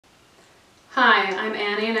Hi, I'm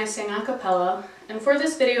Annie and I sing a cappella, and for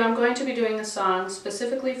this video I'm going to be doing a song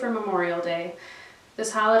specifically for Memorial Day.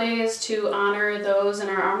 This holiday is to honor those in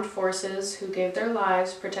our armed forces who gave their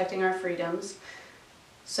lives protecting our freedoms.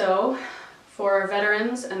 So, for our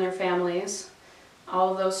veterans and their families,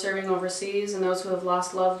 all of those serving overseas and those who have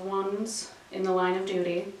lost loved ones in the line of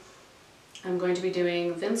duty, I'm going to be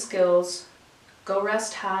doing Vince Gill's Go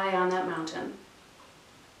Rest High on That Mountain.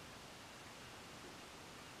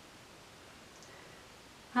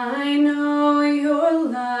 I know your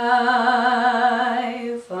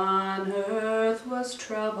life on earth was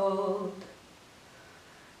troubled,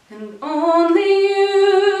 and only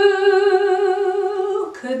you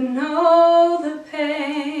could know the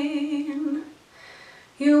pain.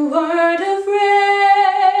 You weren't afraid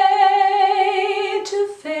to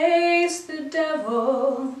face the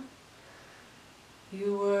devil.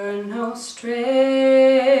 You were no stranger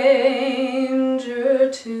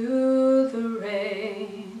to the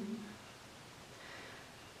rain.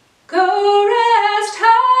 Go rest high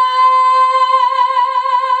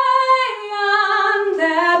on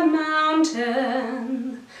that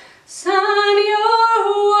mountain, son,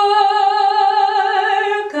 your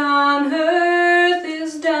work on earth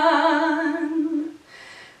is done.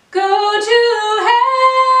 Go to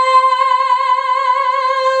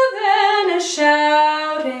heaven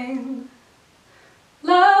shouting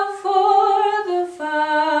love for the Father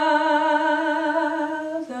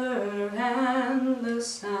and the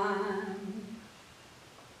Son.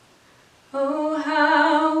 Oh,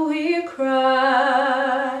 how we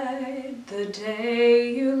cried the day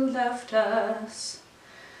you left us.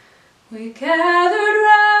 We gathered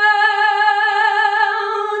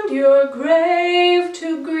round your grave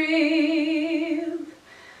to grieve.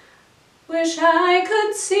 Wish I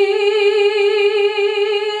could see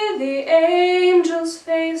the angels'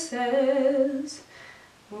 faces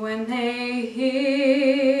when they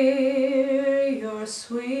hear your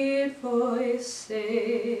sweet voice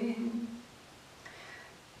sing.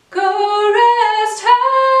 Go rest high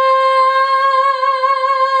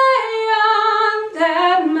on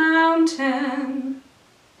that mountain,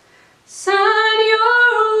 son, your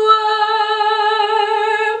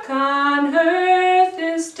work on earth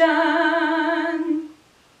is done.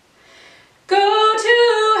 Go to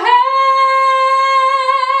heaven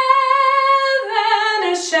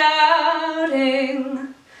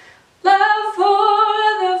shouting love for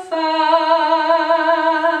the Father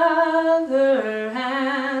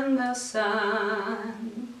and the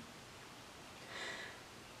Son.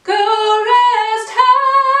 Go rest high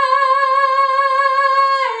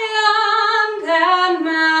on that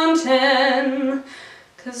mountain,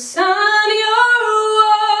 'cause son, your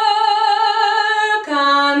work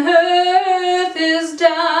on earth is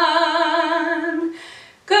done.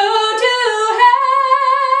 Go to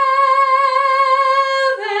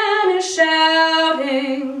heaven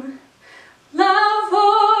shouting love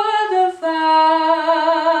for the Father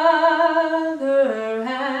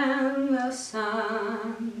and the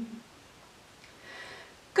Son.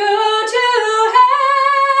 Go to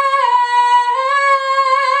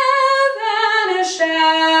heaven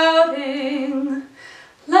shouting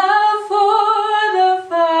love for the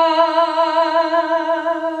Father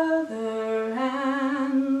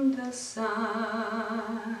and the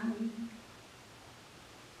Son.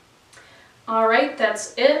 Alright,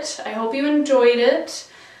 that's it. I hope you enjoyed it.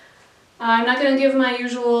 I'm not going to give my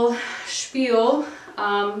usual spiel.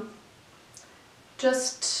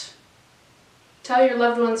 Just tell your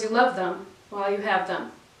loved ones you love them while you have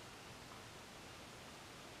them.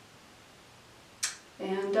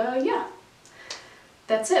 And yeah,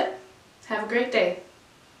 that's it. Have a great day.